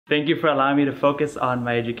Thank you for allowing me to focus on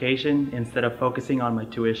my education instead of focusing on my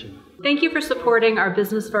tuition. Thank you for supporting our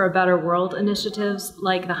Business for a Better World initiatives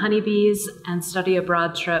like the Honeybees and study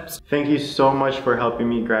abroad trips. Thank you so much for helping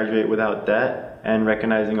me graduate without debt and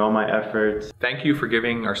recognizing all my efforts. Thank you for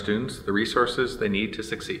giving our students the resources they need to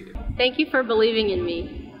succeed. Thank you for believing in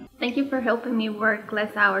me. Thank you for helping me work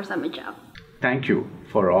less hours on my job. Thank you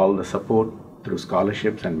for all the support through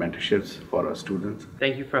scholarships and mentorships for our students.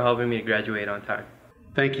 Thank you for helping me graduate on time.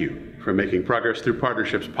 Thank you for making progress through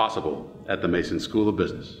partnerships possible at the Mason School of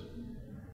Business.